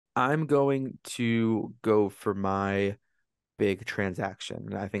I'm going to go for my big transaction.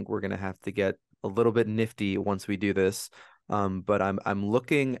 And I think we're going to have to get a little bit nifty once we do this. But I'm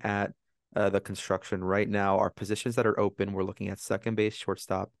looking at the construction right now. Our positions that are open, we're looking at second base,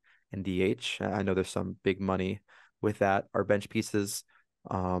 shortstop, and DH. I know there's some big money with that. Our bench pieces,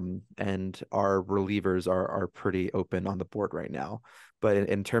 and our relievers are pretty open on the board right now. But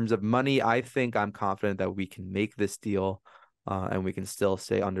in terms of money, I think I'm confident that we can make this deal, and we can still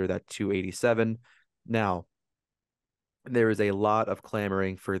stay under that 287. Now, there is a lot of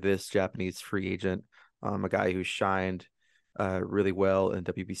clamoring for this Japanese free agent, a guy who shined really well in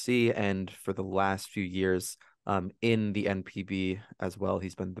WBC and for the last few years in the NPB as well.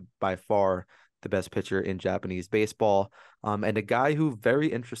 He's been by far the best pitcher in Japanese baseball, and a guy who,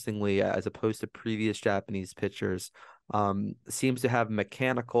 very interestingly, as opposed to previous Japanese pitchers, seems to have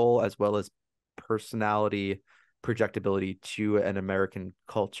mechanical as well as personality, projectability to an American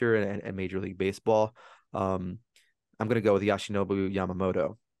culture and Major League Baseball. Um, I'm going to go with Yoshinobu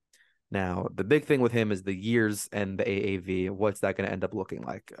Yamamoto. Now, the big thing with him is the years and the AAV. What's that going to end up looking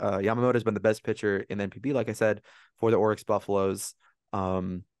like? Yamamoto has been the best pitcher in the NPB, like I said, for the Oryx Buffaloes.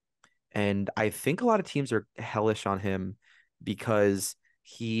 Um, and I think a lot of teams are hellish on him because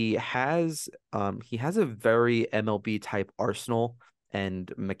he has a very MLB type arsenal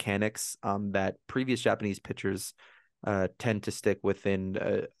and mechanics that previous Japanese pitchers tend to stick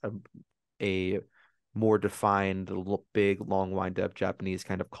within a more defined, big, long wind-up Japanese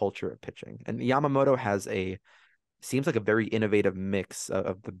kind of culture of pitching. And Yamamoto seems like a very innovative mix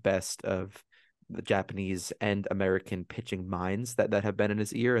of the best of the Japanese and American pitching minds that have been in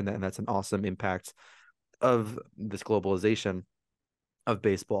his ear, and that's an awesome impact of this globalization of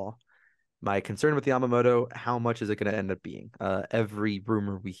baseball. My concern with Yamamoto, how much is it going to end up being? Every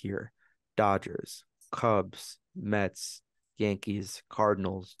rumor we hear, Dodgers, Cubs, Mets, Yankees,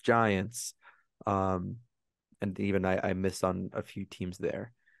 Cardinals, Giants, um, and even I missed on a few teams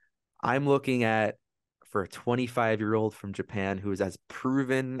there. I'm looking at for a 25-year-old from Japan who is as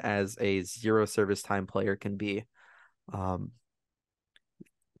proven as a zero service time player can be. Um,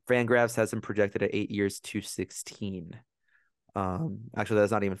 Fangraphs has him projected at 8 years, 216. Actually,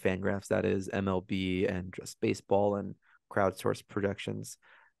 that's not even Fangraphs. That is MLB and just baseball and crowdsourced projections.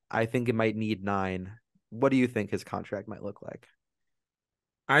 I think it might need 9. What do you think his contract might look like?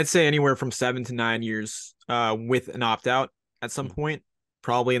 I'd say anywhere from 7 to 9 years, with an opt out at some Mhm. point,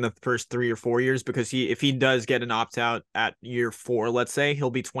 probably in the first 3 or 4 years, because if he does get an opt out at year 4, let's say,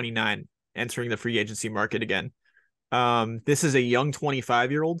 he'll be 29 entering the free agency market again. This is a young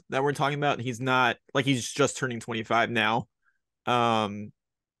 25-year-old that we're talking about. He's not like he's just turning 25 now. Um,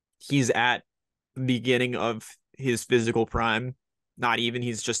 he's at the beginning of his physical prime. Not even,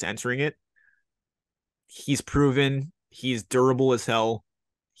 he's just entering it. He's proven he's durable as hell.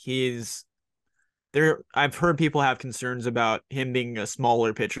 He's there. I've heard people have concerns about him being a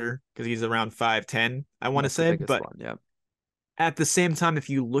smaller pitcher because he's around 5'10", I want to That's the say. biggest But one. Yeah. at the same time, if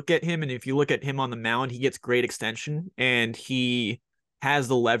you look at him and if you look at him on the mound, he gets great extension and he has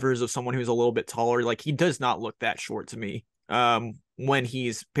the levers of someone who's a little bit taller. Like, he does not look that short to me when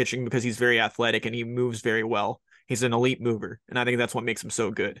he's pitching, because he's very athletic and he moves very well. He's an elite mover, and I think that's what makes him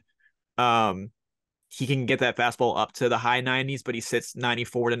so good. Um, he can get that fastball up to the high 90s, but he sits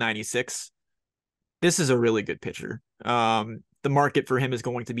 94 to 96. This is a really good pitcher. The market for him is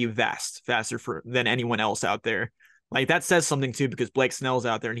going to be faster than anyone else out there. Like, that says something too, because Blake Snell's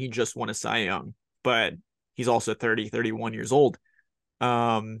out there and he just won a Cy Young, but he's also 30, 31 years old.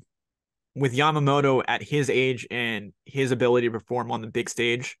 Um, with Yamamoto at his age and his ability to perform on the big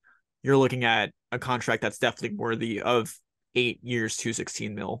stage, you're looking at a contract that's definitely worthy of 8 years,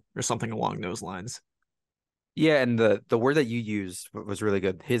 216 mil or something along those lines. Yeah, and the word that you used was really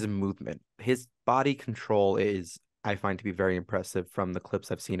good. His movement, his body control is, I find, to be very impressive from the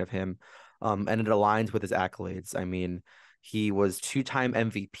clips I've seen of him. And it aligns with his accolades. I mean, he was two-time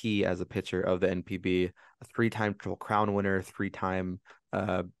MVP as a pitcher of the NPB, a three-time Triple Crown winner, three-time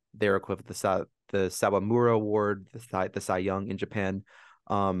their equivalent the Sawamura Award, the Cy Young in Japan.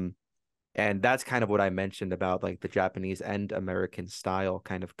 Um, and that's kind of what I mentioned about like the Japanese and American style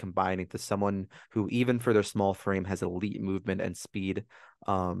kind of combining to someone who, even for their small frame, has elite movement and speed.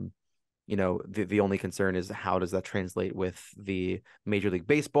 Um, the only concern is how does that translate with the Major League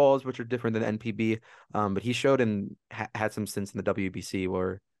Baseballs, which are different than NPB. But he showed and had some stints in the WBC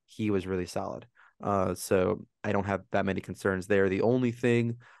where he was really solid. So I don't have that many concerns there. The only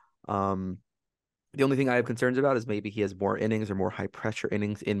thing, um, The only thing I have concerns about is maybe he has more innings or more high pressure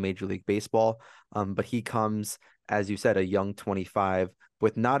innings in Major League Baseball. But he comes, as you said, a young 25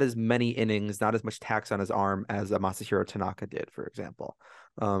 with not as many innings, not as much tax on his arm as a Masahiro Tanaka did, for example.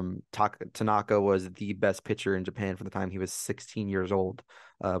 Tanaka was the best pitcher in Japan from the time he was 16 years old,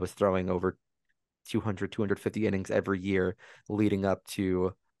 was throwing over 200, 250 innings every year leading up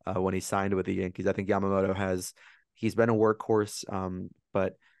to when he signed with the Yankees. I think he's been a workhorse,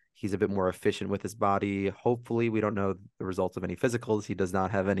 but he's a bit more efficient with his body. Hopefully, we don't know the results of any physicals. He does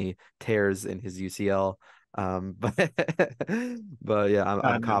not have any tears in his UCL. But but yeah,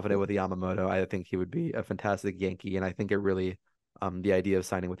 I'm confident No. with Yamamoto. I think he would be a fantastic Yankee, and I think it really the idea of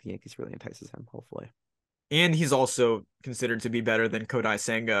signing with the Yankees really entices him. Hopefully, And he's also considered to be better than Kodai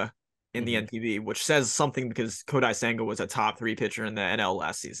Senga in the hmm NPB, which says something because Kodai Senga was a top 3 pitcher in the NL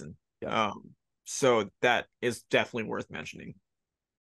last season. yeah. So that is definitely worth mentioning.